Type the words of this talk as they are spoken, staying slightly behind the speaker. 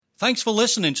Thanks for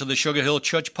listening to the Sugar Hill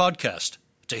Church podcast.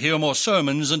 To hear more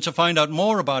sermons and to find out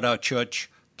more about our church,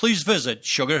 please visit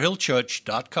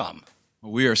sugarhillchurch.com.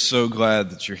 We are so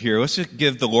glad that you're here. Let's just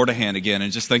give the Lord a hand again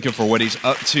and just thank Him for what He's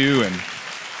up to. And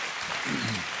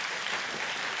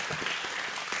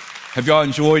have y'all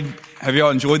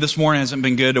enjoyed this morning? Hasn't it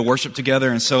been good to worship together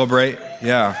and celebrate?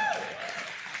 Yeah.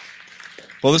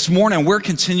 Well, this morning we're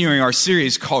continuing our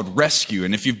series called Rescue.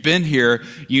 And if you've been here,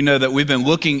 you know that we've been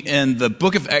looking in the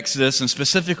book of Exodus and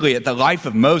specifically at the life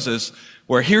of Moses,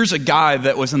 where here's a guy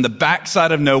that was in the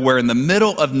backside of nowhere, in the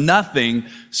middle of nothing,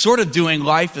 sort of doing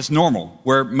life as normal,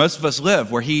 where most of us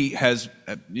live, where he has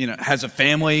a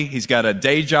family, he's got a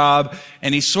day job,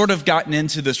 and he's sort of gotten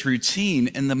into this routine.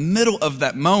 In the middle of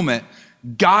that moment,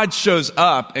 God shows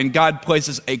up and God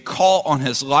places a call on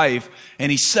his life,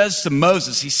 and he says to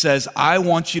Moses, he says, I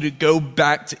want you to go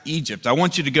back to Egypt. I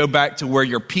want you to go back to where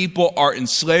your people are in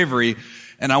slavery,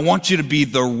 and I want you to be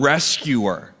the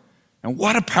rescuer. And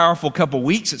what a powerful couple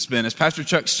weeks it's been, as Pastor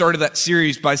Chuck started that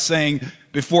series by saying,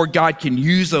 before God can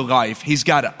use a life, he's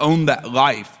got to own that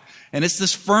life. And it's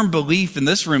this firm belief in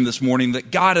this room this morning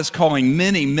that God is calling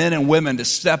many men and women to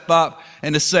step up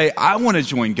and to say, I want to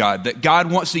join God, that God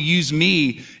wants to use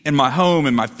me in my home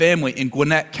and my family in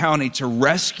Gwinnett County to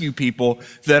rescue people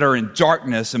that are in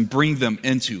darkness and bring them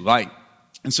into light.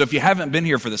 And so if you haven't been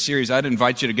here for the series, I'd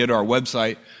invite you to go to our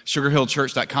website,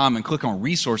 sugarhillchurch.com, and click on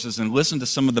resources and listen to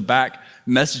some of the back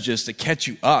messages to catch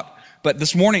you up. But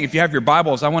this morning, if you have your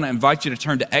Bibles, I want to invite you to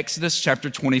turn to Exodus chapter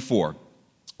 24.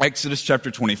 Exodus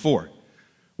chapter 24.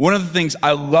 One of the things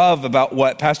I love about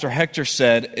what Pastor Hector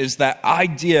said is that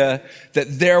idea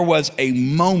that there was a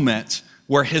moment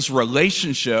where his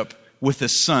relationship with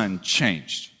his son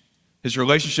changed. His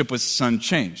relationship with his son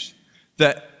changed.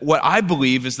 That what I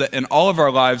believe is that in all of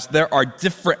our lives, there are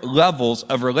different levels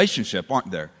of relationship, aren't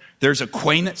there? There's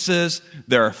acquaintances,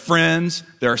 there are friends,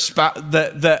 there are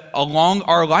that along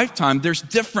our lifetime, there's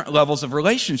different levels of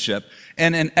relationship.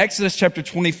 And in Exodus chapter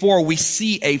 24, we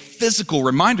see a physical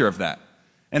reminder of that.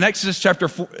 In Exodus chapter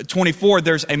 24,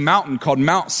 there's a mountain called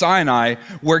Mount Sinai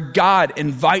where God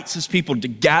invites his people to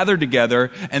gather together,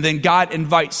 and then God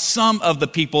invites some of the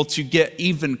people to get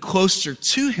even closer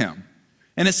to him.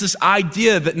 And it's this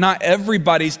idea that not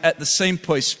everybody's at the same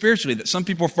place spiritually, that some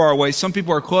people are far away, some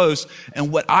people are close.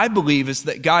 And what I believe is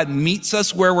that God meets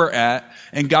us where we're at,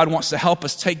 and God wants to help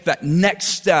us take that next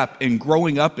step in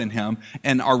growing up in him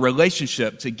and our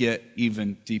relationship to get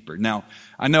even deeper. Now,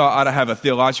 I know I ought to have a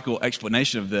theological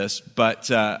explanation of this, but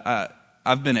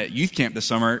I've been at youth camp this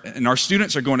summer, and our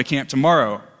students are going to camp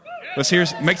tomorrow. Let's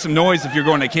make some noise if you're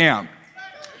going to camp.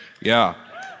 Yeah.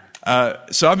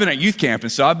 So I've been at youth camp,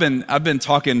 and so I've been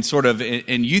talking sort of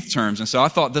in youth terms, and so I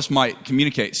thought this might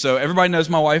communicate. So everybody knows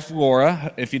my wife,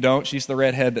 Laura. If you don't, she's the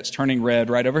redhead that's turning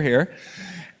red right over here.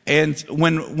 And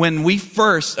when we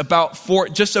first,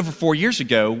 just over 4 years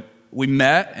ago, we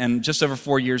met, and just over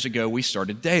 4 years ago, we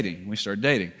started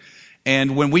dating.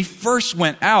 And when we first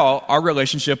went out, our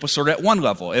relationship was sort of at one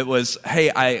level. It was,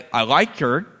 hey, I like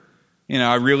her.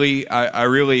 I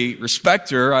really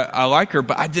respect her. I like her,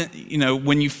 but I didn't,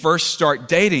 when you first start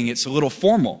dating, it's a little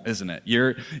formal, isn't it?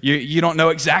 You don't know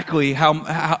exactly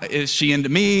how is she into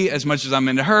me as much as I'm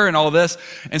into her and all of this.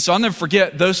 And so I'll never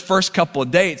forget those first couple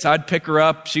of dates. I'd pick her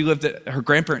up. She lived at her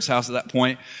grandparents' house at that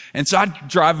point. And so I'd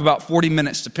drive about 40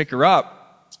 minutes to pick her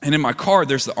up. And in my car,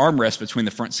 there's the armrest between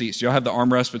the front seats. Do y'all have the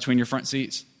armrest between your front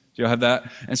seats? Do y'all have that?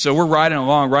 And so we're riding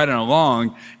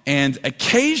along, and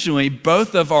occasionally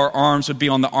both of our arms would be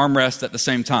on the armrest at the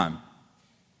same time.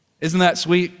 Isn't that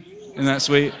sweet?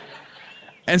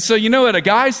 And so you know what a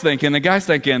guy's thinking? The guy's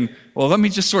thinking, well, let me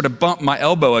just sort of bump my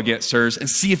elbow against hers and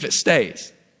see if it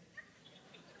stays.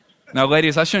 Now,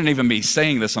 ladies, I shouldn't even be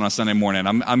saying this on a Sunday morning.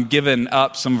 I'm giving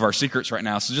up some of our secrets right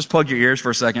now, so just plug your ears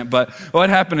for a second. But what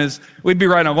happened is we'd be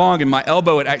riding along, and my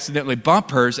elbow would accidentally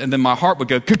bump hers, and then my heart would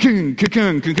go, cocoon,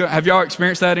 cocoon, cocoon. Have y'all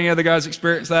experienced that? Any other guys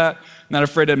experienced that? Not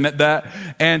afraid to admit that.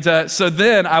 And so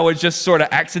then I would just sort of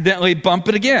accidentally bump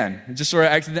it again.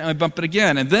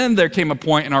 And then there came a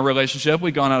point in our relationship,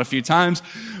 we'd gone out a few times,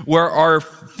 where our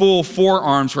full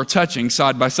forearms were touching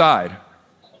side by side.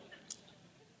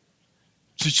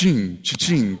 Cha-ching,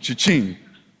 cha-ching, cha-ching.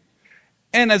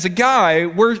 And as a guy,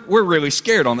 we're really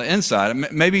scared on the inside.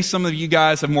 Maybe some of you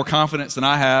guys have more confidence than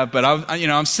I have, but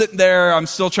I'm sitting there, I'm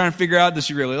still trying to figure out, does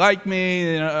she really like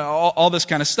me? All this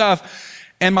kind of stuff.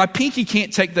 And my pinky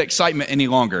can't take the excitement any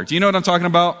longer. Do you know what I'm talking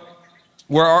about?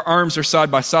 Where our arms are side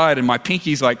by side and my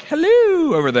pinky's like,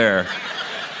 hello, over there.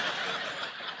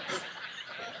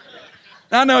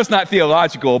 I know it's not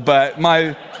theological, but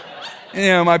my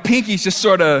pinky's just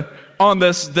sort of on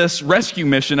this rescue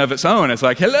mission of its own. It's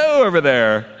like, hello over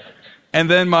there. And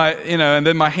then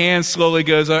my hand slowly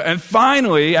goes up. And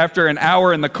finally, after an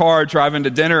hour in the car driving to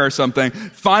dinner or something,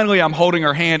 finally I'm holding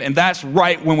her hand, and that's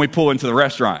right when we pull into the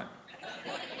restaurant.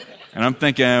 And I'm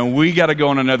thinking, we got to go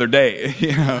on another date,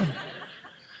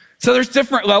 So there's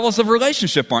different levels of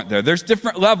relationship, aren't there? There's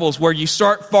different levels where you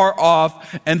start far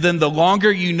off, and then the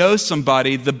longer you know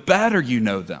somebody, the better you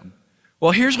know them.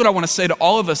 Well, here's what I want to say to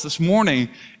all of us this morning,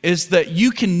 is that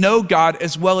you can know God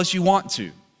as well as you want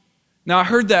to. Now, I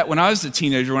heard that when I was a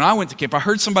teenager, when I went to camp. I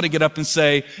heard somebody get up and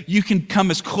say, you can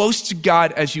come as close to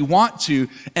God as you want to.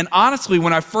 And honestly,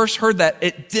 when I first heard that,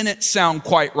 it didn't sound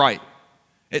quite right.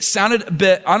 It sounded a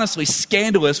bit, honestly,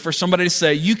 scandalous for somebody to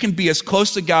say, you can be as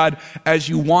close to God as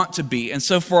you want to be. And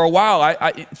so for a while,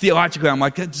 I theologically, I'm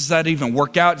like, does that even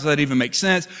work out? Does that even make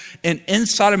sense? And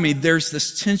inside of me, there's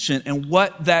this tension. And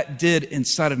what that did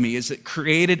inside of me is it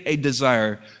created a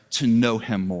desire to know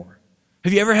him more.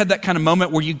 Have you ever had that kind of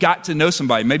moment where you got to know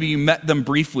somebody? Maybe you met them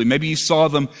briefly. Maybe you saw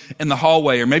them in the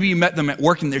hallway, or maybe you met them at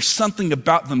work, and there's something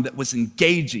about them that was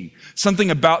engaging,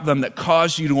 something about them that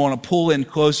caused you to want to pull in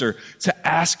closer, to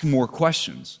ask more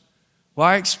questions. Well,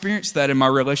 I experienced that in my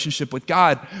relationship with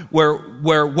God,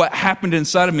 where what happened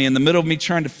inside of me, in the middle of me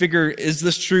trying to figure, is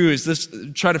this true?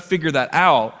 Try to figure that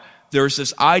out, there was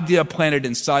this idea planted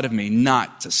inside of me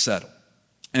not to settle.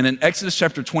 And in Exodus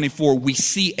chapter 24, we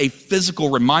see a physical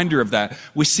reminder of that.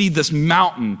 We see this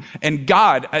mountain, and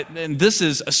God, and this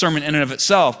is a sermon in and of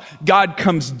itself, God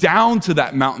comes down to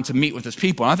that mountain to meet with his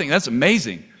people. And I think that's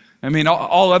amazing. I mean,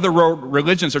 all other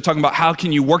religions are talking about how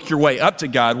can you work your way up to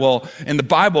God. Well, in the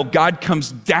Bible, God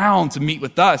comes down to meet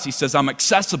with us. He says, I'm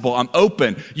accessible, I'm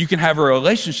open, you can have a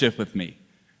relationship with me.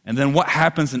 And then what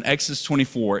happens in Exodus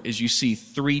 24 is you see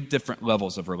 3 different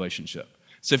levels of relationship.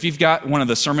 So if you've got one of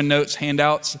the sermon notes,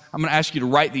 handouts, I'm going to ask you to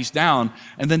write these down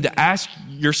and then to ask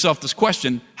yourself this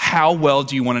question: how well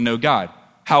do you want to know God?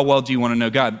 How well do you want to know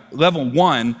God? Level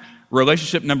 1,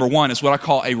 relationship number 1, is what I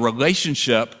call a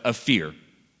relationship of fear.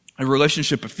 A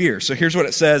relationship of fear. So here's what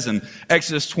it says in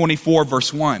Exodus 24,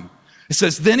 verse 1. It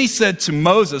says, then he said to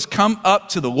Moses, come up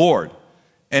to the Lord,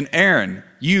 and Aaron,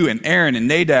 you and Aaron and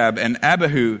Nadab and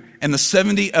Abihu and the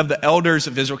 70 of the elders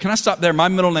of Israel. Can I stop there? My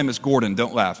middle name is Gordon.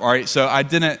 Don't laugh. All right. So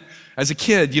as a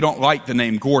kid, you don't like the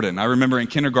name Gordon. I remember in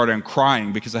kindergarten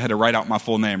crying because I had to write out my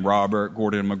full name, Robert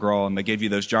Gordon McGraw, and they gave you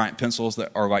those giant pencils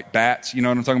that are like bats. You know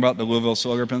what I'm talking about? The Louisville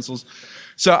Slugger pencils.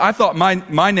 So I thought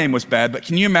my name was bad, but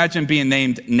can you imagine being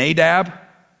named Nadab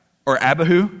or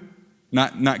Abihu?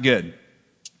 Not good.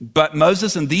 But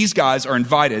Moses and these guys are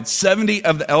invited, 70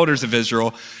 of the elders of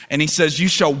Israel, and he says, you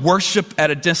shall worship at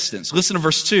a distance. Listen to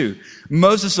verse 2.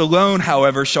 Moses alone,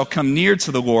 however, shall come near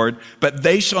to the Lord, but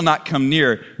they shall not come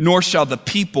near, nor shall the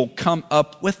people come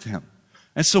up with him.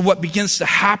 And so what begins to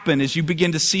happen is you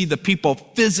begin to see the people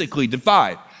physically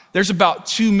divide. There's about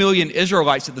 2 million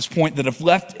Israelites at this point that have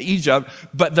left Egypt,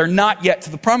 but they're not yet to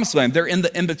the promised land. They're in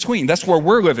the in-between. That's where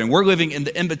we're living. We're living in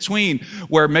the in-between,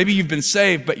 where maybe you've been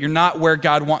saved, but you're not where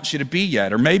God wants you to be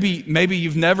yet. Or maybe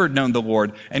you've never known the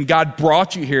Lord, and God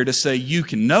brought you here to say, you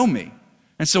can know me.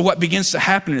 And so what begins to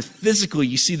happen is physically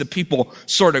you see the people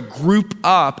sort of group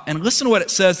up. And listen to what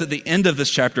it says at the end of this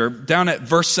chapter, down at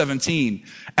verse 17.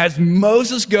 As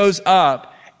Moses goes up,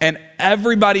 and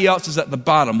everybody else is at the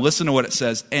bottom. Listen to what it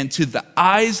says. And to the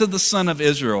eyes of the Son of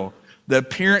Israel, the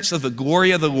appearance of the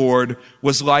glory of the Lord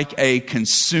was like a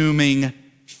consuming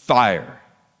fire.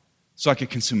 It's like a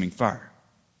consuming fire.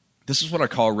 This is what I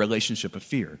call a relationship of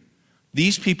fear.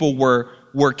 These people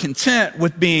were content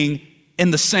with being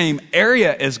in the same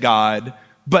area as God,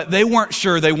 but they weren't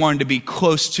sure they wanted to be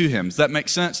close to him. Does that make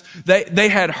sense? They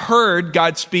had heard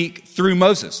God speak through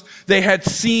Moses. They had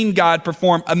seen God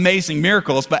perform amazing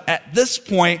miracles, but at this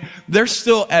point, they're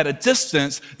still at a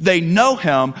distance. They know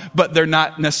him, but they're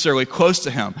not necessarily close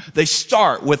to him. They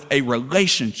start with a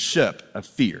relationship of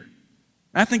fear.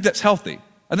 And I think that's healthy.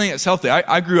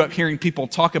 I grew up hearing people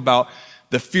talk about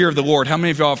the fear of the Lord. How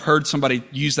many of y'all have heard somebody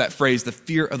use that phrase, the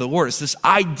fear of the Lord? It's this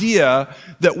idea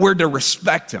that we're to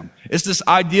respect him. It's this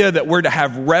idea that we're to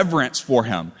have reverence for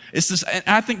him. And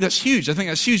I think that's huge.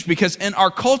 Because in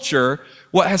our culture,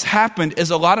 what has happened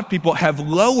is a lot of people have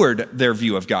lowered their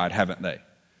view of God, haven't they?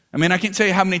 I mean, I can't tell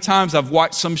you how many times I've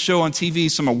watched some show on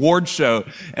TV, some award show,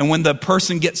 and when the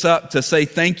person gets up to say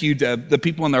thank you to the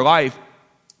people in their life,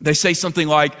 they say something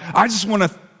like, I just want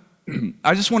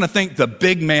to thank the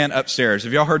big man upstairs.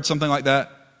 Have y'all heard something like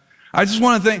that? I just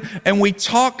want to thank, and we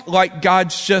talk like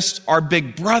God's just our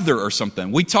big brother or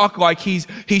something. We talk like he's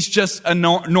just a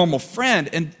normal friend.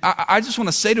 And I just want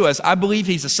to say to us, I believe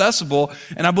he's accessible,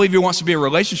 and I believe he wants to be a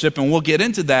relationship, and we'll get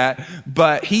into that,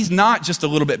 but he's not just a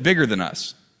little bit bigger than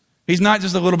us. He's not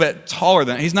just a little bit taller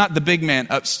than, he's not the big man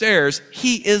upstairs.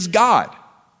 He is God.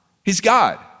 He's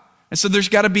God. And so there's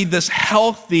got to be this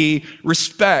healthy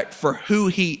respect for who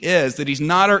he is, that he's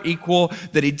not our equal,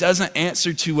 that he doesn't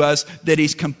answer to us, that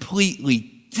he's completely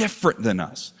different than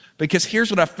us. Because here's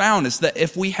what I found is that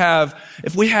if we have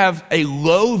a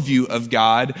low view of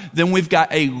God, then we've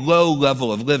got a low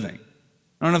level of living.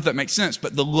 I don't know if that makes sense,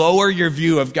 but the lower your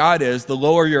view of God is, the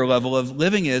lower your level of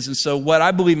living is. And so what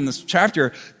I believe in this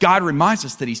chapter, God reminds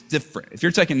us that he's different. If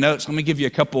you're taking notes, let me give you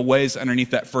a couple of ways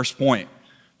underneath that first point.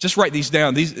 Just write these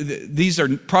down. These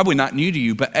are probably not new to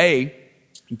you, but A,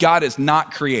 God is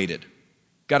not created.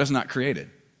 God is not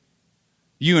created.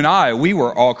 You and I, we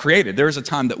were all created. There was a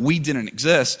time that we didn't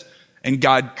exist and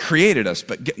God created us,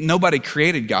 but nobody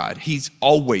created God. He's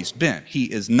always been. He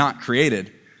is not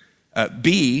created.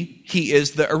 B, he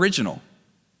is the original.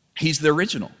 He's the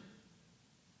original.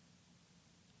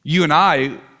 You and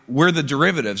I, we're the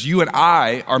derivatives. You and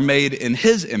I are made in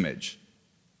his image,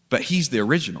 but he's the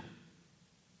original.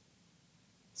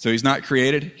 So he's not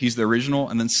created, he's the original.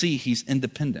 And then C, he's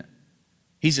independent.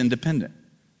 He's independent.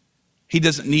 He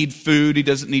doesn't need food, he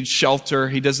doesn't need shelter,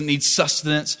 he doesn't need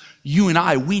sustenance. You and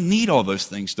I, we need all those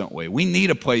things, don't we? We need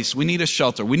a place, we need a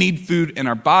shelter, we need food in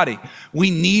our body.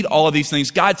 We need all of these things.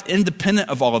 God's independent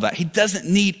of all of that. He doesn't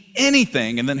need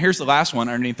anything. And then here's the last one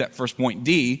underneath that first point,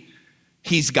 D,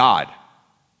 he's God.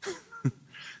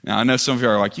 Now, I know some of you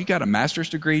are like, you got a master's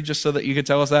degree just so that you could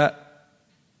tell us that?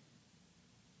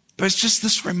 But it's just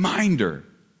this reminder.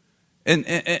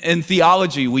 In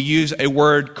theology, we use a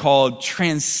word called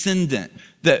transcendent.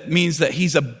 That means that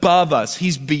he's above us.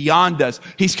 He's beyond us.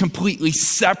 He's completely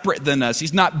separate than us.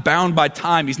 He's not bound by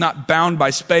time. He's not bound by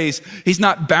space. He's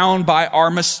not bound by our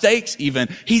mistakes even.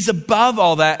 He's above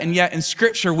all that. And yet in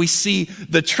Scripture, we see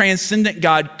the transcendent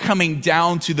God coming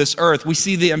down to this earth. We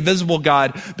see the invisible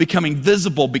God becoming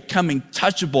visible, becoming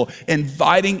touchable,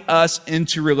 inviting us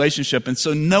into relationship. And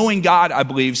so knowing God, I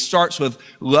believe, starts with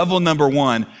level number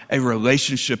one, a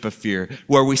relationship of fear,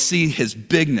 where we see his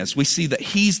bigness. We see that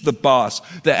he's the boss.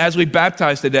 That as we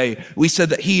baptized today, we said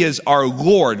that he is our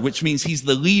Lord, which means he's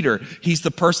the leader. He's the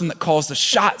person that calls the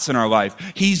shots in our life.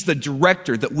 He's the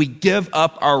director, that we give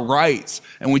up our rights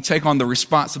and we take on the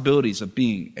responsibilities of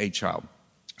being a child.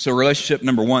 So relationship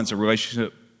number one is a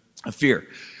relationship of fear.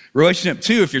 Relationship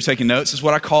two, if you're taking notes, is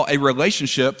what I call a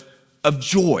relationship of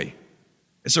joy.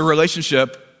 It's a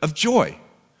relationship of joy.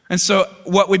 And so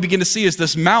what we begin to see is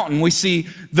this mountain. We see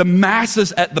the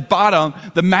masses at the bottom,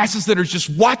 the masses that are just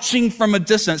watching from a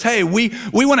distance. Hey, we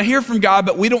want to hear from God,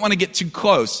 but we don't want to get too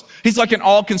close. He's like an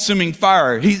all-consuming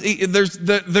fire.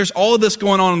 There's all of this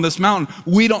going on in this mountain.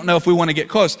 We don't know if we want to get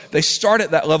close. They start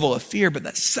at that level of fear, but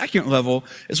that second level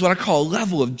is what I call a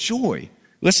level of joy.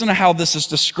 Listen to how this is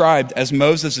described as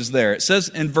Moses is there. It says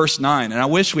in verse 9, and I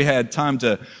wish we had time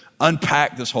to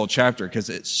unpack this whole chapter because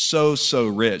it's so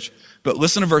rich. But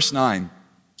listen to verse 9.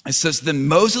 It says, then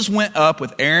Moses went up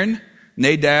with Aaron,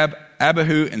 Nadab,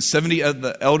 Abihu, and 70 of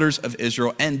the elders of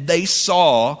Israel, and they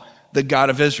saw the God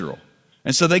of Israel.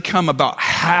 And so they come about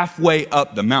halfway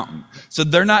up the mountain. So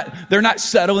they're not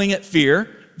settling at fear.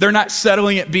 They're not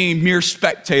settling at being mere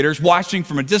spectators watching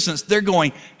from a distance. They're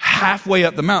going halfway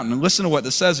up the mountain. And listen to what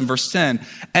this says in verse 10.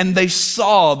 And they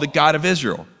saw the God of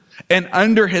Israel. And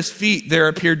under his feet there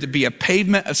appeared to be a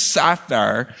pavement of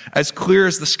sapphire as clear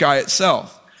as the sky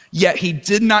itself. Yet he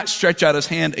did not stretch out his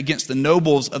hand against the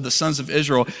nobles of the sons of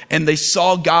Israel. And they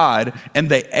saw God and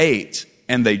they ate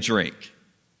and they drank.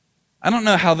 I don't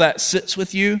know how that sits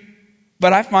with you,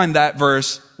 but I find that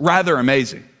verse rather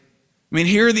amazing. I mean,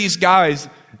 here are these guys,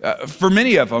 for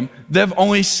many of them, they've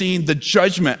only seen the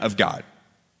judgment of God.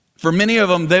 For many of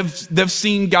them, they've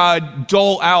seen God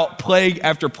dole out plague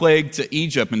after plague to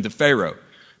Egypt and to Pharaoh.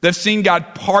 They've seen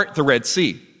God part the Red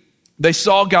Sea. They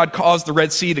saw God cause the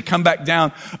Red Sea to come back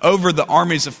down over the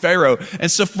armies of Pharaoh. And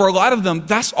so for a lot of them,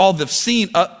 that's all they've seen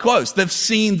up close. They've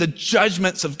seen the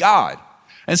judgments of God.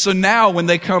 And so now when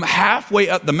they come halfway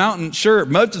up the mountain, sure,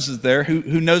 Moses is there,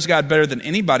 who knows God better than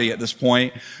anybody at this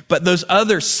point, but those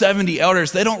other 70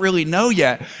 elders, they don't really know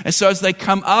yet. And so as they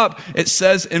come up, it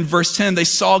says in verse 10, they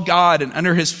saw God, and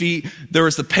under his feet there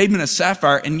was the pavement of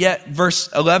sapphire, and yet verse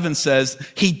 11 says,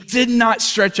 he did not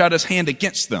stretch out his hand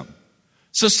against them.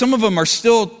 So some of them are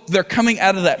they're coming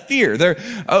out of that fear. They're,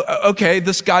 okay,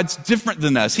 this God's different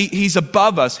than us. He's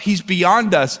above us. He's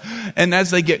beyond us. And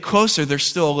as they get closer, they're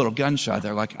still a little gun shy.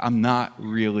 They're like, I'm not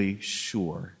really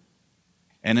sure.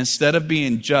 And instead of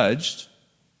being judged,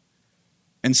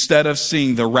 instead of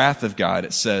seeing the wrath of God,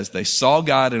 it says they saw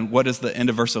God, and what does the end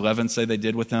of verse 11 say they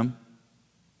did with him?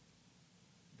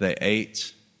 They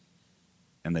ate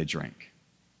and they drank.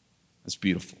 That's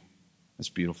beautiful. That's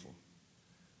beautiful.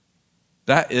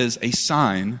 that is a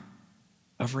sign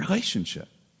of relationship.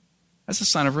 That's a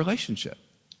sign of relationship.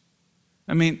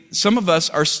 I mean, some of us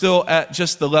are still at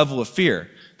just the level of fear.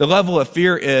 The level of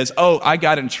fear is, I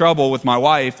got in trouble with my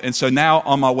wife, and so now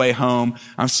on my way home,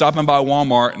 I'm stopping by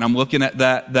Walmart, and I'm looking at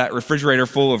that refrigerator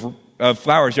full of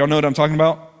flowers. Y'all know what I'm talking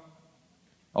about?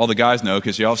 All the guys know,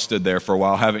 because y'all stood there for a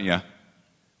while, haven't you?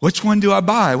 Which one do I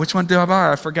buy? Which one do I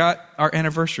buy? I forgot our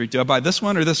anniversary. Do I buy this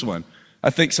one or this one? I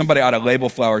think somebody ought to label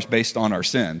flowers based on our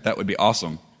sin. That would be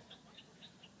awesome.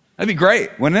 That'd be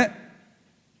great, wouldn't it?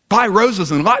 Buy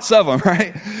roses and lots of them,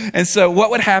 right? And so what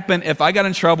would happen if I got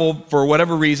in trouble for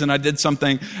whatever reason, I did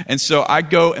something, and so I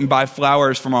go and buy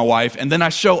flowers for my wife, and then I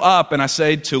show up and I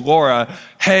say to Laura,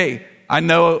 hey, I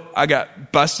know I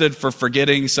got busted for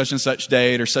forgetting such and such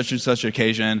date or such and such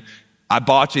occasion. I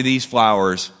bought you these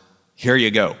flowers. Here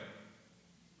you go.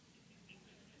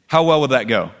 How well would that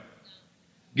go?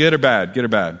 Good or bad? Good or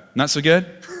bad? Not so good?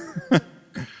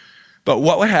 But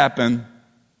what would happen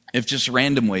if just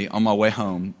randomly on my way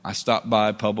home, I stopped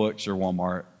by Publix or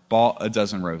Walmart, bought a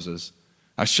dozen roses.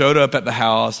 I showed up at the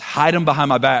house, hide them behind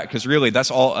my back, because really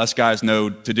that's all us guys know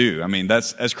to do. I mean,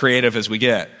 that's as creative as we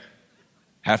get.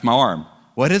 Half my arm.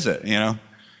 What is it,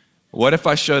 What if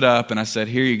I showed up and I said,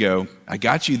 here you go. I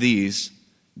got you these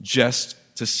just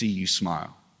to see you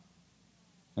smile.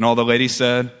 And all the ladies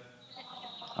said,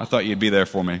 I thought you'd be there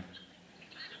for me.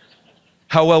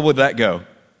 How well would that go?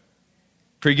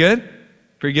 Pretty good?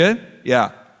 Pretty good?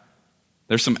 Yeah.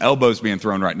 There's some elbows being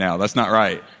thrown right now. That's not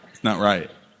right. It's not right.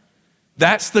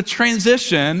 That's the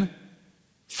transition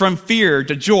from fear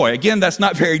to joy. Again, that's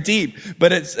not very deep,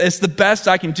 but it's the best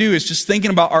I can do is just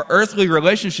thinking about our earthly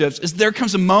relationships is there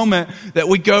comes a moment that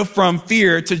we go from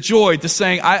fear to joy to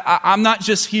saying, I'm not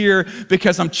just here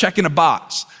because I'm checking a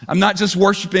box. I'm not just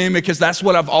worshiping because that's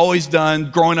what I've always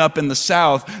done growing up in the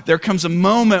South. There comes a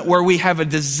moment where we have a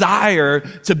desire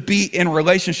to be in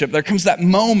relationship. There comes that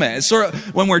moment. It's sort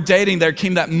of when we're dating, there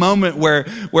came that moment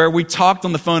where we talked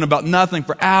on the phone about nothing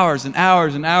for hours and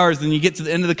hours and hours. Then you get to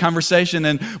the end of the conversation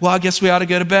and, well, I guess we ought to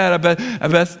go to bed.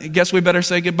 I guess we better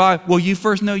say goodbye. Well, you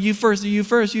first. No, you first. You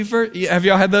first. You first. Have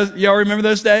y'all had those? Y'all remember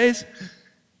those days?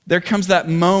 There comes that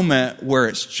moment where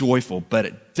it's joyful, but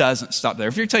it doesn't stop there.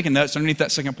 If you're taking notes underneath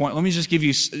that second point, let me just give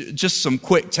you just some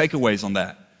quick takeaways on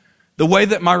that. The way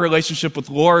that my relationship with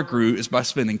Laura grew is by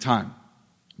spending time,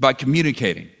 by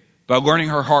communicating, by learning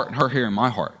her heart and her hearing my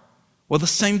heart. Well, the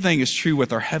same thing is true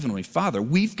with our Heavenly Father.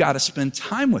 We've got to spend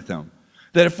time with Him.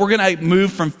 That if we're going to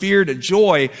move from fear to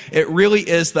joy, it really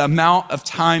is the amount of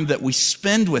time that we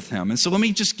spend with Him. And so let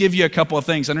me just give you a couple of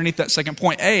things underneath that second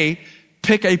point. A,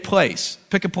 pick a place.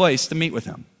 Pick a place to meet with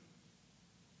Him.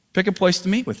 Pick a place to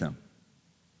meet with Him.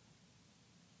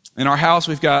 In our house,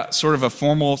 we've got sort of a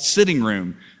formal sitting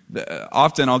room.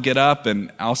 Often I'll get up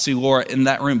and I'll see Laura in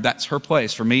that room. That's her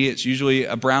place. For me, it's usually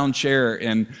a brown chair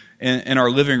in our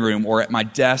living room or at my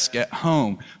desk at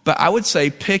home. But I would say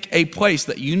pick a place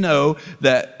that you know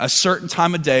that a certain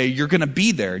time of day you're going to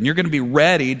be there and you're going to be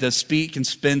ready to speak and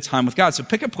spend time with God. So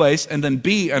pick a place, and then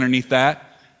B, underneath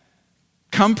that,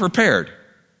 come prepared.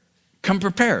 Come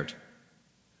prepared.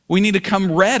 We need to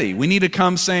come ready. We need to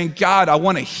come saying, God, I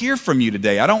want to hear from you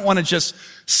today. I don't want to just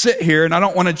sit here and I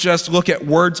don't want to just look at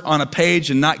words on a page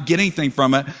and not get anything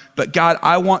from it. But God,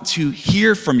 I want to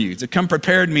hear from you. To come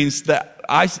prepared means that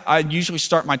I usually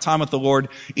start my time with the Lord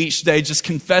each day just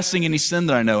confessing any sin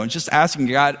that I know and just asking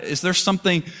God, is there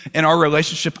something in our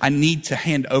relationship I need to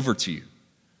hand over to you?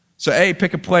 So A,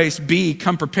 pick a place. B,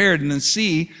 come prepared. And then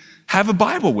C, have a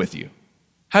Bible with you.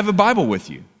 Have a Bible with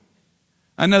you.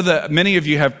 I know that many of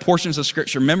you have portions of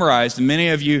Scripture memorized, and many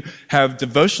of you have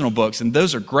devotional books, and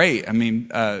those are great. I mean,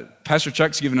 Pastor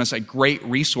Chuck's given us a great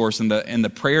resource in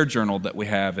the prayer journal that we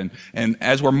have, and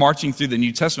as we're marching through the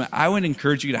New Testament, I would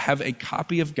encourage you to have a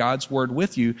copy of God's Word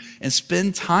with you and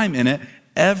spend time in it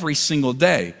every single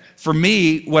day. For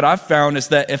me, what I've found is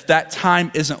that if that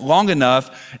time isn't long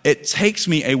enough, it takes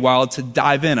me a while to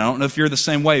dive in. I don't know if you're the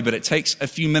same way, but it takes a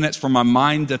few minutes for my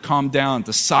mind to calm down,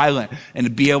 to silent, and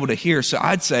to be able to hear. So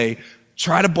I'd say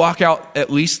try to block out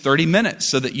at least 30 minutes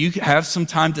so that you have some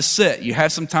time to sit. You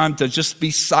have some time to just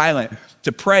be silent,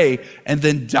 to pray, and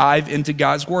then dive into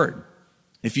God's Word.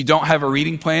 If you don't have a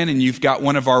reading plan and you've got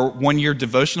one of our one-year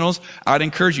devotionals, I'd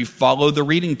encourage you, follow the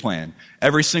reading plan.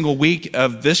 Every single week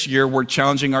of this year, we're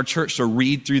challenging our church to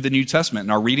read through the New Testament.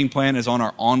 And our reading plan is on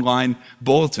our online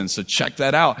bulletin, so check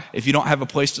that out if you don't have a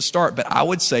place to start. But I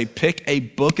would say pick a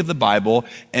book of the Bible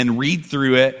and read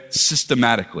through it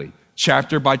systematically,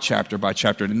 chapter by chapter by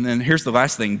chapter. And then here's the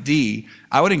last thing, D,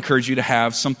 I would encourage you to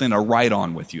have something to write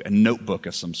on with you, a notebook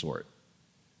of some sort.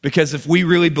 Because if we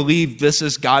really believe this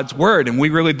is God's word and we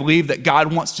really believe that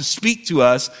God wants to speak to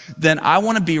us, then I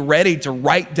want to be ready to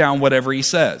write down whatever he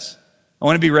says. I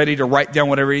want to be ready to write down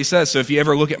whatever he says. So if you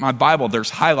ever look at my Bible,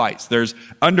 there's highlights, there's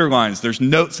underlines, there's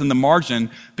notes in the margin,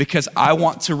 because I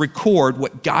want to record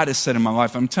what God has said in my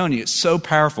life. I'm telling you, it's so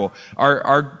powerful.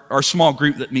 Our small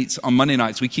group that meets on Monday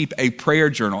nights, we keep a prayer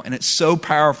journal, and it's so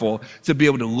powerful to be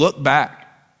able to look back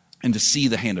and to see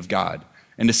the hand of God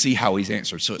and to see how he's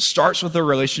answered. So it starts with a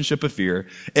relationship of fear.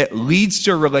 It leads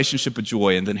to a relationship of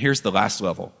joy. And then here's the last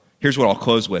level. Here's what I'll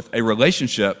close with. A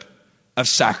relationship of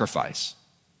sacrifice.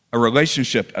 A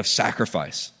relationship of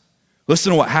sacrifice.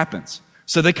 Listen to what happens.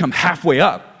 So they come halfway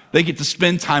up. They get to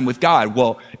spend time with God.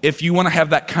 Well, if you want to have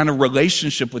that kind of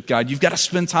relationship with God, you've got to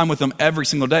spend time with him every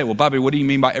single day. Well, Bobby, what do you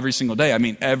mean by every single day? I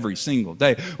mean every single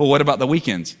day. Well, what about the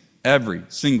weekends? Every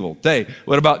single day.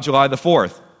 What about July the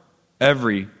 4th?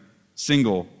 Every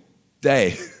single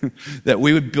day. That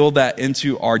we would build that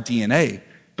into our DNA.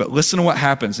 But listen to what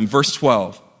happens in verse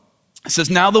 12. It says,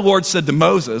 now the Lord said to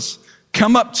Moses,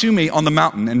 come up to me on the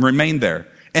mountain and remain there,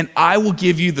 and I will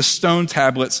give you the stone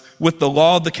tablets with the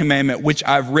law of the commandment which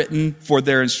I've written for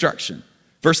their instruction.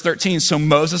 Verse 13, so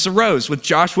Moses arose with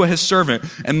Joshua his servant,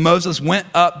 and Moses went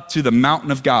up to the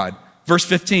mountain of God. Verse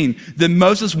 15, then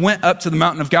Moses went up to the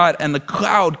mountain of God, and the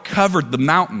cloud covered the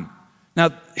mountain. Now,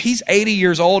 he's 80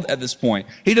 years old at this point.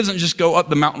 He doesn't just go up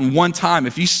the mountain one time.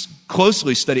 If you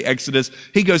closely study Exodus,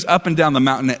 he goes up and down the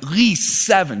mountain at least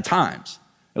 7 times.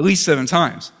 At least 7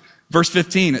 times. Verse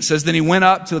 15, it says, then he went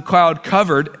up to the cloud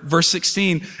covered. Verse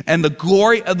 16, and the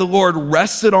glory of the Lord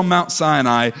rested on Mount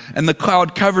Sinai, and the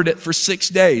cloud covered it for 6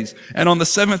 days. And on the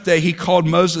 7th day, he called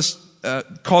to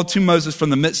Moses from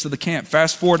the midst of the camp.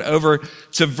 Fast forward over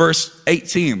to verse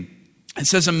 18. It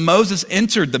says, and Moses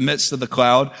entered the midst of the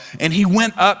cloud, and he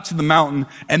went up to the mountain,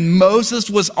 and Moses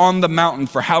was on the mountain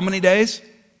for how many days?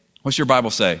 What's your Bible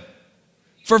say?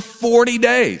 For 40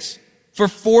 days. For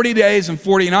 40 days and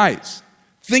 40 nights.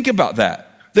 Think about that.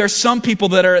 There are some people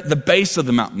that are at the base of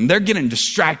the mountain. They're getting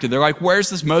distracted. They're like, where's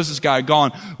this Moses guy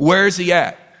gone? Where is he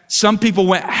at? Some people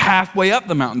went halfway up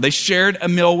the mountain. They shared a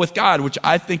meal with God, which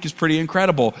I think is pretty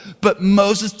incredible. But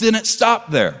Moses didn't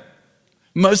stop there.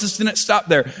 Moses didn't stop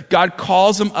there. God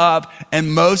calls him up,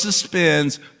 and Moses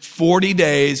spends 40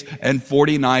 days and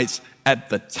 40 nights at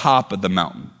the top of the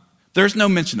mountain. There's no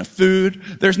mention of food.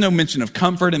 There's no mention of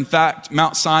comfort. In fact,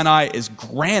 Mount Sinai is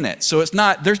granite. So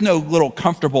there's no little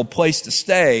comfortable place to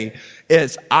stay.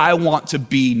 It's, I want to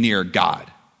be near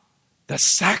God. That's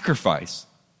sacrifice.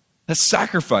 That's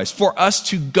sacrifice. For us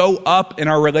to go up in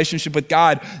our relationship with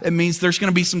God, it means there's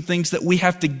going to be some things that we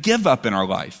have to give up in our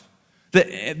life.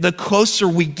 The closer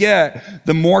we get,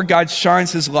 the more God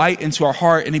shines his light into our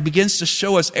heart, and he begins to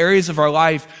show us areas of our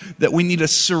life that we need to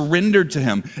surrender to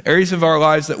him, areas of our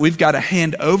lives that we've got to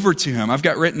hand over to him. I've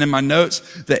got written in my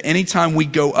notes that anytime we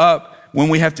go up, when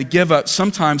we have to give up,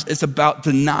 sometimes it's about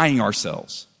denying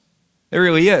ourselves. It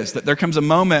really is. That there comes a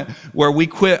moment where we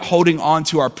quit holding on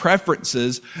to our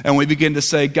preferences and we begin to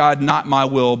say, God, not my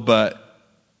will, but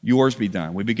yours be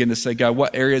done. We begin to say, God,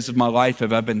 what areas of my life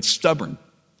have I been stubborn?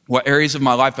 What areas of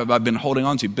my life have I been holding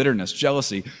on to? Bitterness,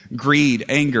 jealousy, greed,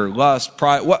 anger, lust,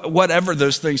 pride, whatever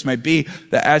those things may be,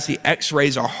 that as he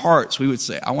x-rays our hearts, we would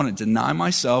say, I want to deny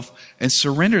myself and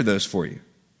surrender those for you.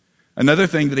 Another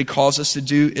thing that he calls us to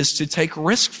do is to take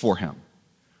risk for him.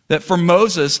 That for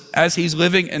Moses, as he's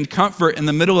living in comfort in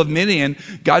the middle of Midian,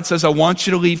 God says, I want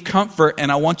you to leave comfort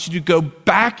and I want you to go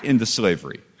back into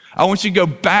slavery. I want you to go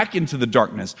back into the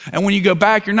darkness. And when you go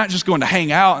back, you're not just going to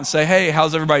hang out and say, hey,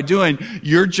 how's everybody doing?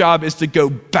 Your job is to go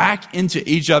back into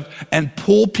Egypt and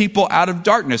pull people out of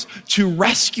darkness, to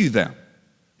rescue them.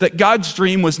 That God's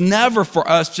dream was never for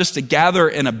us just to gather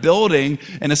in a building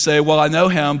and to say, well, I know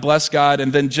him, bless God,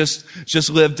 and then just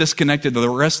live disconnected the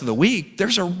rest of the week.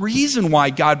 There's a reason why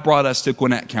God brought us to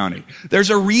Gwinnett County. There's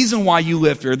a reason why you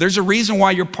live here. There's a reason why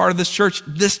you're part of this church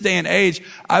this day and age.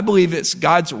 I believe it's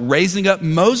God's raising up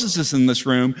Moses in this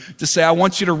room to say, I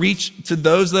want you to reach to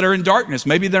those that are in darkness.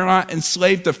 Maybe they're not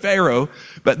enslaved to Pharaoh,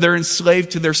 but they're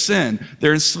enslaved to their sin.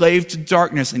 They're enslaved to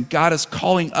darkness. And God is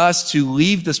calling us to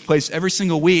leave this place every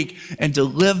single week and to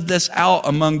live this out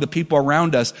among the people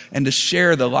around us and to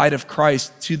share the light of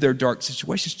Christ to their dark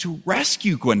situations, to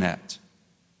rescue Gwinnett.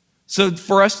 So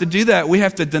for us to do that, we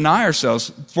have to deny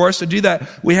ourselves. For us to do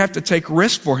that, we have to take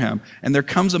risk for him. And there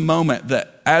comes a moment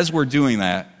that as we're doing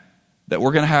that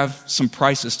we're going to have some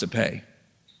prices to pay.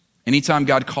 Anytime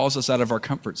God calls us out of our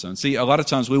comfort zone. See, a lot of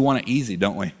times we want it easy,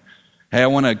 don't we? Hey, I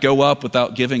want to go up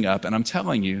without giving up. And I'm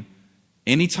telling you,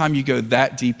 anytime you go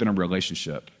that deep in a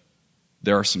relationship,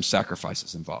 there are some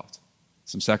sacrifices involved.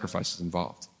 Some sacrifices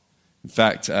involved. In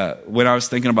fact, when I was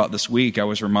thinking about this week, I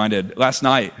was reminded last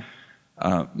night,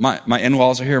 my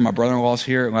in-laws are here, my brother-in-law's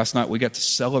here, and last night we got to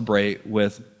celebrate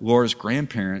with Laura's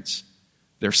grandparents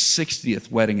their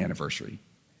 60th wedding anniversary.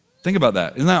 Think about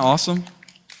that. Isn't that awesome?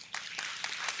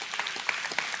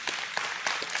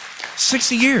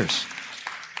 60 years.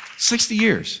 60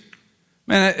 years.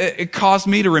 Man, it caused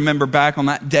me to remember back on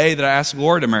that day that I asked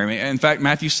Laura to marry me. In fact,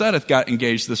 Matthew Suddeth got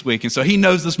engaged this week, and so he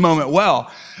knows this moment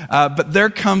well. But there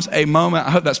comes a moment,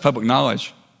 I hope that's public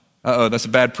knowledge. Uh-oh, that's a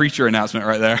bad preacher announcement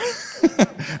right there.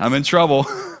 I'm in trouble.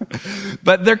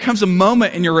 But there comes a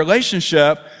moment in your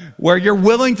relationship where you're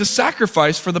willing to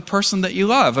sacrifice for the person that you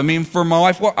love. I mean, for my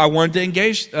wife, I wanted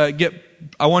to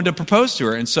I wanted to propose to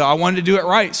her, and so I wanted to do it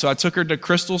right. So I took her to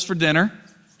Crystal's for dinner.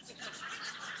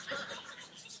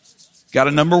 Got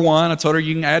a number one. I told her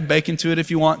you can add bacon to it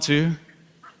if you want to.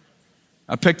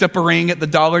 I picked up a ring at the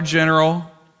Dollar General.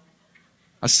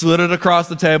 I slid it across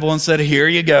the table and said, "Here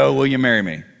you go. Will you marry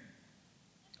me?"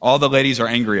 All the ladies are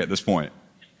angry at this point.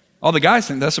 All the guys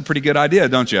think that's a pretty good idea,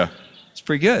 don't you? It's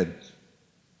pretty good.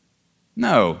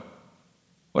 No.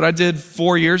 What I did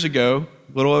 4 years ago,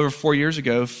 a little over 4 years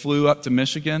ago, flew up to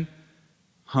Michigan,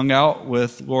 hung out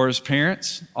with Laura's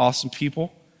parents, awesome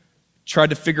people,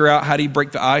 tried to figure out how do you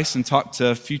break the ice and talk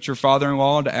to future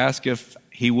father-in-law to ask if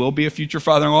he will be a future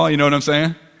father-in-law, you know what I'm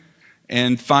saying?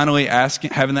 And finally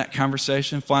having that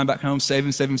conversation, flying back home,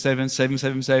 saving,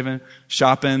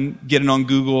 shopping, getting on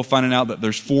Google, finding out that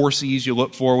there's 4 C's you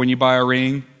look for when you buy a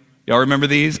ring. Y'all remember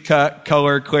these? Cut,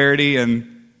 color, clarity,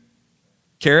 and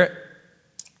carat.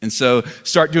 And so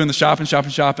start doing the shopping.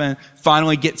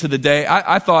 Finally get to the day.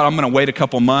 I thought I'm going to wait a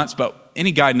couple months, but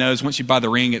any guy knows once you buy the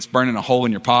ring, it's burning a hole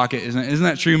in your pocket. Isn't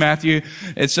that true, Matthew?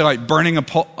 It's like burning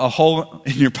a hole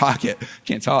in your pocket.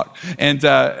 Can't talk. And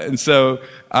so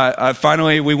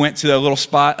finally we went to a little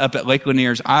spot up at Lake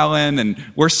Lanier's Island, and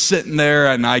we're sitting there,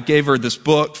 and I gave her this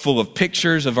book full of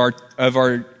pictures of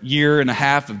our year and a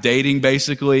half of dating,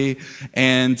 basically.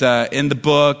 And in the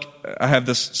book, I have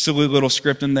this silly little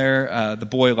script in there. The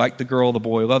boy liked the girl. The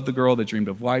boy loved the girl. They dreamed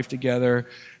of life together.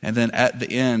 And then at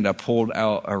the end, I pulled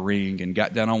out a ring and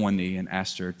got down on one knee and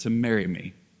asked her to marry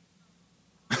me.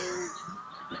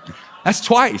 That's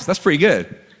twice. That's pretty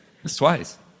good. That's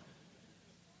twice.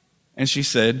 And she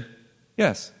said,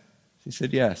 yes. She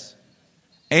said, yes.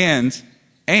 And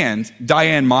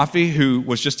Diane Moffey, who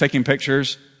was just taking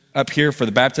pictures up here for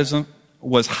the baptism,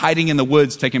 was hiding in the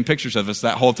woods taking pictures of us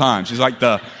that whole time. She's like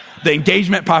the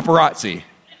engagement paparazzi.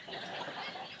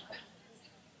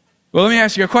 Well, let me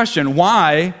ask you a question.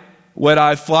 Why would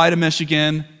I fly to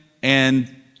Michigan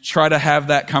and try to have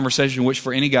that conversation, which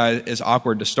for any guy is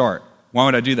awkward to start? Why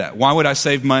would I do that? Why would I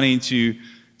save money to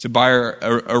buy her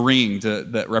a ring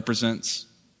that represents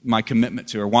my commitment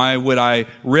to her? Why would I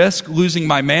risk losing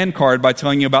my man card by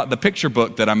telling you about the picture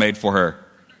book that I made for her?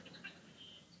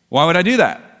 Why would I do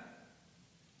that?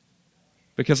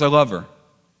 Because I love her.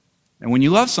 And when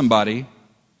you love somebody,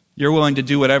 you're willing to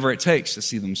do whatever it takes to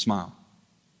see them smile.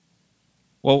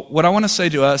 Well, what I want to say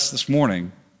to us this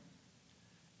morning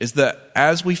is that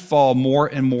as we fall more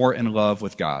and more in love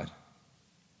with God,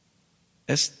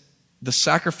 the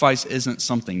sacrifice isn't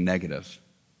something negative.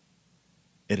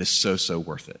 It is so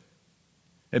worth it.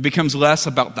 It becomes less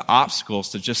about the obstacles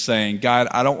to just saying, God,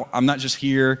 I'm not just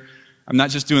here. I'm not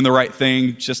just doing the right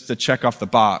thing just to check off the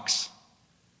box.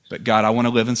 But God, I want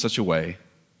to live in such a way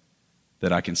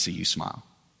that I can see you smile.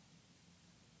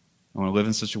 I want to live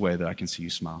in such a way that I can see you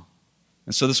smile.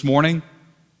 And so this morning,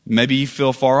 maybe you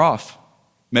feel far off.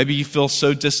 Maybe you feel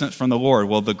so distant from the Lord.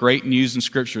 Well, the great news in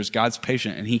Scripture is God's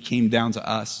patient, and He came down to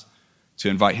us to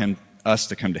invite us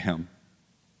to come to Him.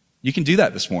 You can do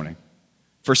that this morning.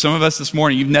 For some of us this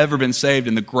morning, you've never been saved,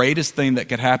 and the greatest thing that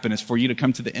could happen is for you to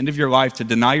come to the end of your life, to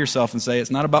deny yourself and say,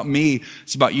 it's not about me,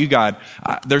 it's about you, God.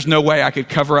 There's no way I could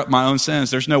cover up my own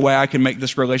sins. There's no way I can make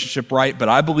this relationship right, but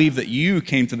I believe that you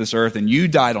came to this earth and you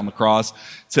died on the cross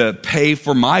to pay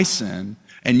for my sin,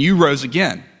 and you rose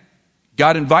again.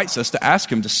 God invites us to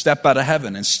ask Him to step out of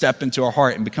heaven and step into our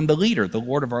heart and become the leader, the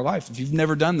Lord of our life. If you've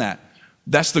never done that,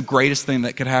 that's the greatest thing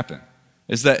that could happen.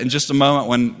 Is that in just a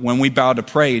moment when we bow to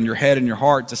pray in your head and your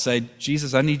heart to say,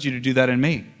 Jesus, I need you to do that in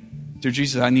me. Dear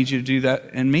Jesus, I need you to do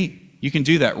that in me. You can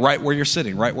do that right where you're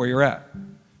sitting, right where you're at.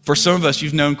 For some of us,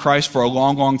 you've known Christ for a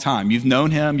long time. You've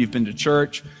known Him, you've been to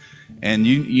church, and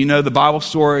you know the Bible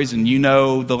stories, and you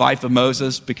know the life of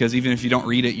Moses, because even if you don't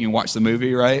read it, you can watch the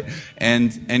movie, right?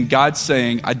 And God's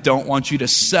saying, I don't want you to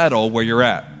settle where you're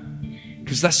at.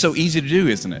 Because that's so easy to do,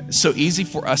 isn't it? It's so easy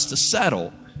for us to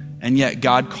settle. And yet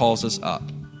God calls us up.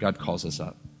 God calls us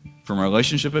up. From a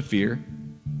relationship of fear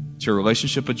to a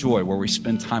relationship of joy where we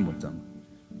spend time with Him.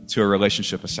 to a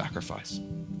relationship of sacrifice.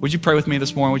 Would you pray with me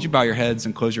this morning? Would you bow your heads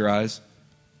and close your eyes?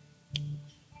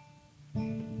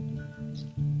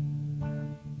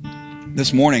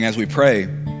 This morning, as we pray,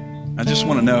 I just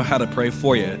want to know how to pray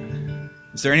for you.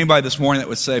 Is there anybody this morning that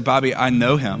would say, Bobby, I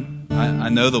know him. I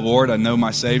know the Lord. I know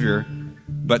my Savior.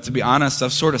 But to be honest,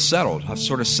 I've sort of settled. I've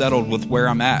sort of settled with where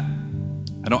I'm at.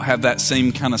 I don't have that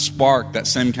same kind of spark, that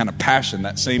same kind of passion,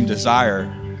 that same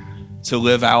desire to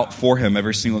live out for him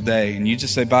every single day. And you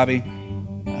just say, Bobby,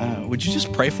 would you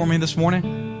just pray for me this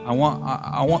morning? I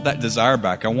want that desire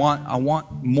back. I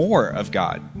want more of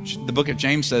God. The book of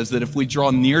James says that if we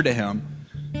draw near to him,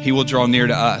 he will draw near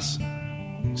to us.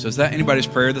 So is that anybody's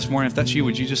prayer this morning? If that's you,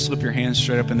 would you just slip your hands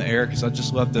straight up in the air? Because I'd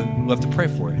just love to pray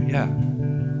for you. Yeah.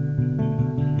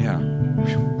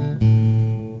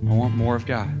 I want more of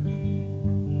God.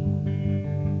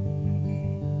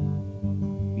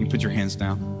 You can put your hands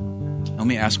down. Let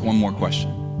me ask one more question.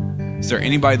 Is there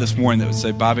anybody this morning that would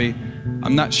say, Bobby,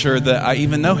 I'm not sure that I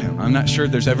even know him. I'm not sure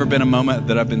there's ever been a moment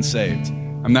that I've been saved.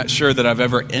 I'm not sure that I've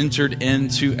ever entered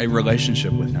into a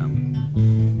relationship with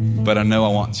him. But I know I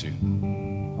want to.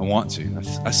 I want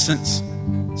to. I sense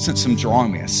him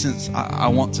drawing me. I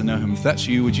want to know him. If that's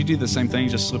you, would you do the same thing?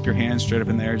 Just slip your hand straight up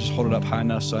in the air. Just hold it up high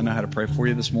enough so I know how to pray for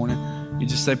you this morning. You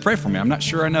just say, pray for me. I'm not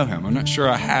sure I know him. I'm not sure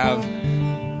I have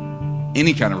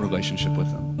any kind of relationship with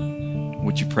him.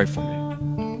 Would you pray for me?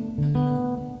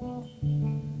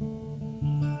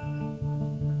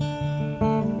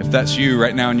 If that's you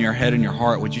right now in your head and your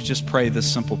heart, would you just pray this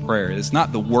simple prayer? It's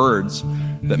not the words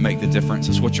that make the difference.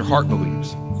 It's what your heart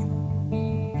believes.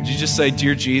 Would you just say,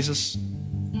 Dear Jesus,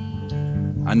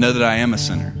 I know that I am a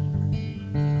sinner.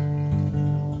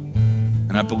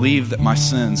 And I believe that my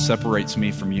sin separates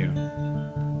me from you.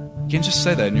 You can just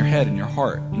say that in your head, in your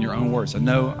heart, in your own words. I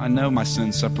know my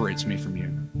sin separates me from you.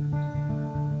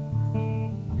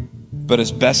 But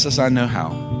as best as I know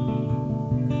how,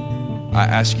 I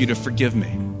ask you to forgive me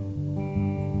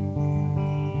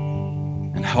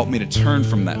and help me to turn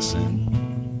from that sin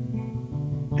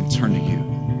and turn to you.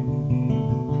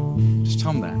 Just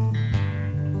tell him that.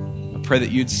 I pray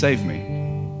that you'd save me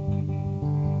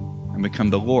and become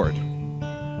the Lord,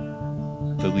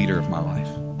 the leader of my life.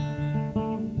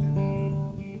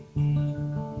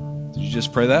 Did you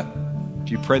just pray that?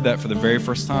 If you prayed that for the very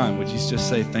first time, would you just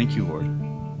say, thank you, Lord.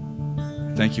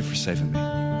 Thank you for saving me.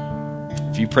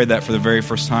 If you prayed that for the very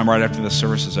first time right after the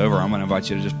service is over, I'm going to invite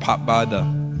you to just pop by the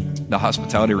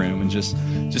hospitality room and just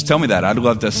tell me that. I'd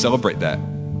love to celebrate that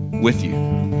with you.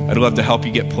 I'd love to help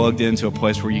you get plugged into a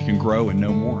place where you can grow and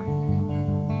know more.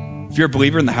 If you're a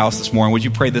believer in the house this morning, would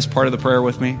you pray this part of the prayer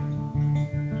with me?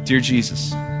 Dear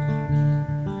Jesus,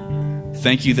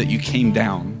 thank you that you came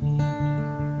down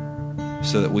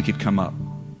so that we could come up.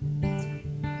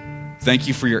 Thank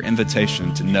you for your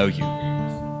invitation to know you.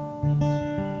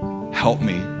 Help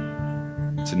me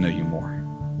to know you more.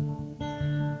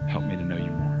 Help me to know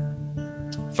you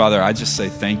more. Father, I just say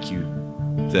thank you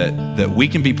that we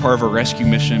can be part of a rescue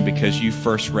mission because you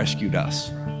first rescued us.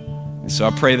 And so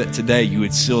I pray that today you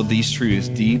would seal these truths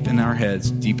deep in our heads,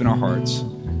 deep in our hearts,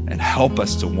 and help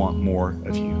us to want more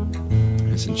of you.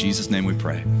 And it's in Jesus' name we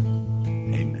pray.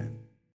 Amen.